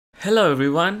Hello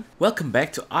everyone, welcome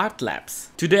back to ARTLAPSE.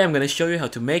 Today I'm gonna show you how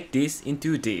to make this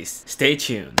into this. Stay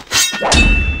tuned.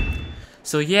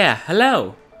 So yeah,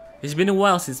 hello! It's been a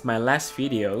while since my last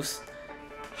videos.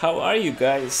 How are you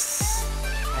guys?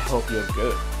 I hope you're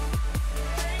good.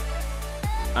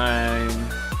 I'm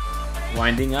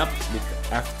winding up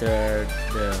after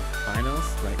the finals,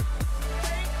 like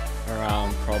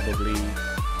around probably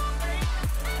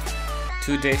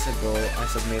 2 days ago I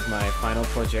submit my final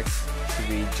projects to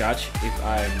be judged if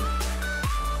I'm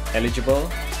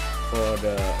eligible for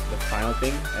the final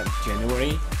thing at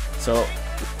January. So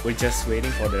we're just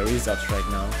waiting for the results right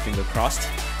now, finger crossed.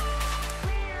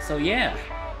 So yeah.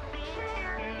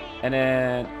 And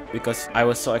then because I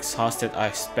was so exhausted,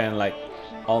 I spent like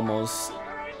almost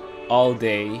all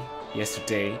day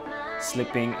yesterday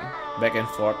sleeping back and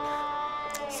forth.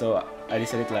 So I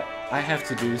decided like I have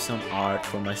to do some art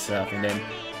for myself, and then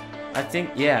I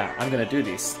think yeah, I'm gonna do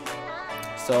this.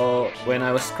 So when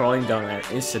I was scrolling down at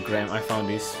Instagram, I found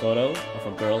this photo of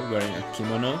a girl wearing a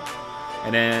kimono,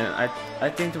 and then I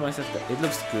think to myself that it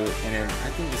looks good, and then I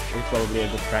think it's probably a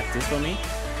good practice for me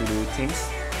to do things.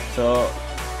 So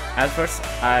at first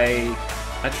I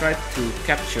tried to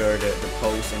capture the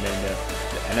pose and then the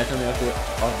anatomy of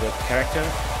the character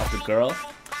of the girl,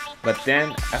 but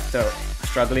then after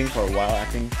struggling for a while, I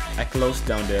think I closed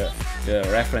down the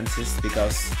references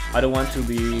because I don't want to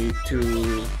be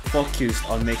too focused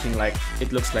on making like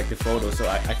it looks like the photo. So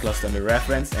I closed down the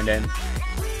reference, and then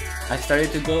I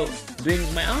started to go doing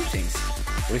my own things,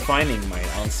 refining my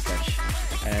own sketch.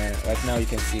 And right now you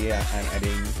can see I'm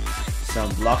adding some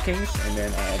blockings, and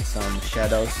then I add some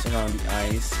shadows around the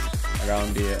eyes,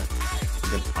 around the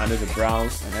under the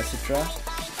brows, and etc.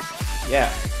 Yeah.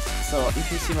 So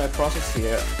if you see my process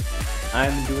here,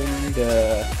 I'm doing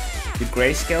the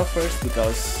grayscale first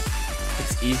because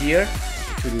it's easier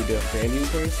to do the value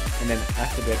first, and then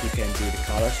after that you can do the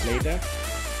colors later.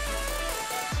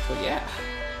 So yeah,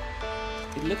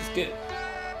 it looks good.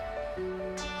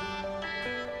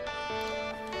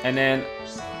 And then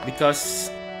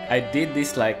because I did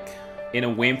this like in a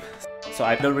whim, so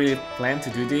I don't really plan to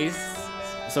do this.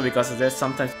 So because of that,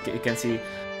 sometimes you can see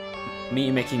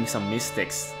me making some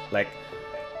mistakes, like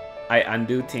I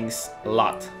undo things a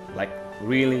lot, like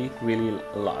really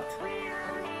a lot.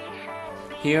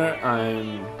 Here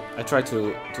I try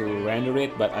to render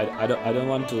it, but I don't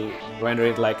want to render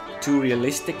it like too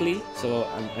realistically. So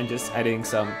I'm just adding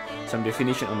some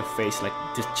definition on the face, like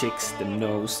the cheeks, the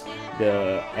nose,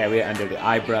 the area under the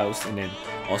eyebrows, and then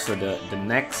also the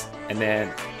necks. And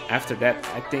then after that,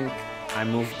 I think I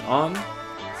moved on.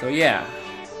 So yeah,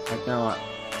 right now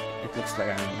it looks like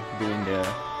I'm doing the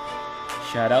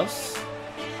shadows,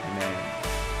 and then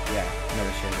yeah,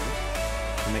 another shadow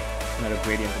to make another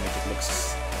gradient to make it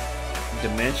looks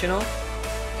dimensional.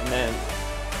 And then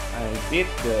I did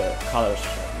the colors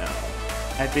right now.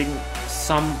 I think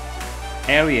some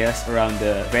areas around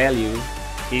the value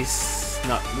is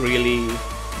not really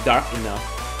dark enough,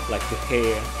 like the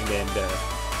hair, and then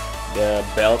the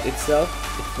belt itself,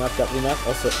 it's not dark enough.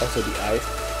 Also the eyes.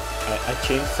 I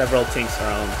changed several things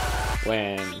around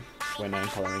when I'm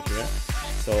coloring here.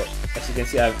 So as you can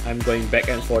see, I'm going back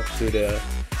and forth to the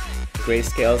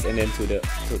grayscales and then to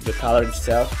the color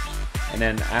itself. And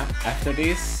then after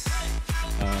this,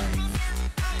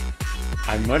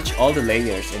 I merge all the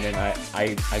layers, and then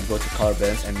I go to color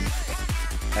balance and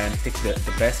pick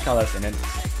the best colors. And then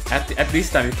at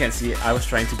this time you can see I was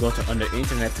trying to go on the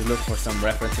internet to look for some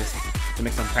references to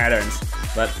make some patterns,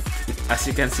 but as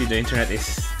you can see the internet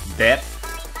is dead.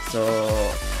 So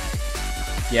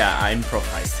yeah, I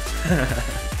improvised.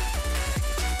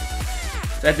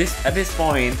 So at this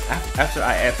point, after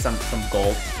I add some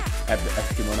gold at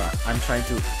the kimono, I'm trying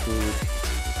to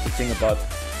think about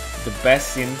the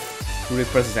best scene to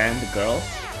represent the girl.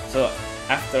 So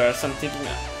after some thinking,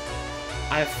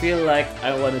 I feel like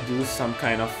I want to do some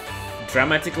kind of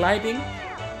dramatic lighting.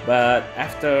 But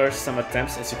after some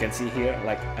attempts, as you can see here,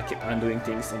 like I keep undoing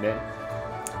things, and then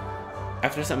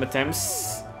after some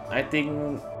attempts, I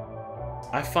think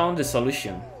I found the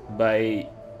solution by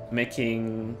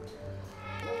making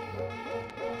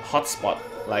hotspot.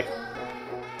 Like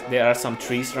there are some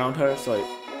trees around her, so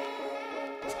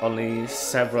it's only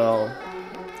several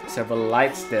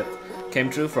lights that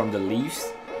came through from the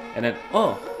leaves, and then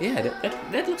oh yeah,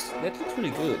 that looks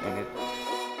really good. And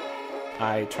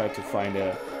I try to find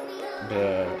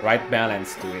the right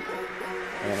balance to it.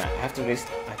 And then after this,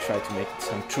 I try to make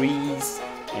some trees,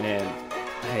 and then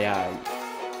yeah,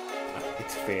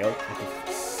 it failed at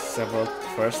the several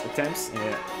first attempts, and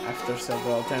then after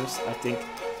several attempts, I think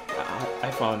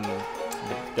I found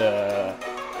the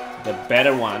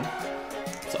better one.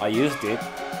 So I used it,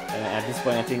 And at this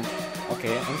point, I think,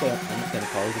 okay, I'm not gonna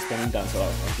call this painting done. So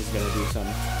I'm just gonna do some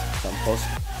post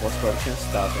production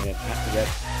stuff, and then after that,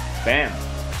 bam,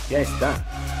 yeah, it's done.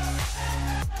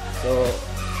 So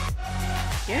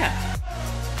yeah,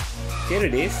 here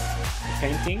it is, the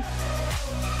painting.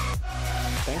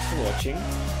 Thanks for watching.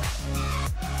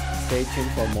 Stay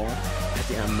tuned for more. I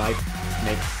think I might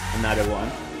make another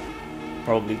one,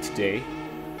 probably today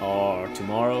or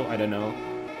tomorrow, I don't know.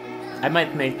 I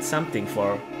might make something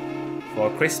for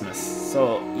Christmas.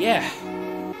 So yeah,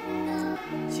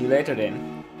 see you later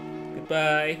then.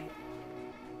 Goodbye.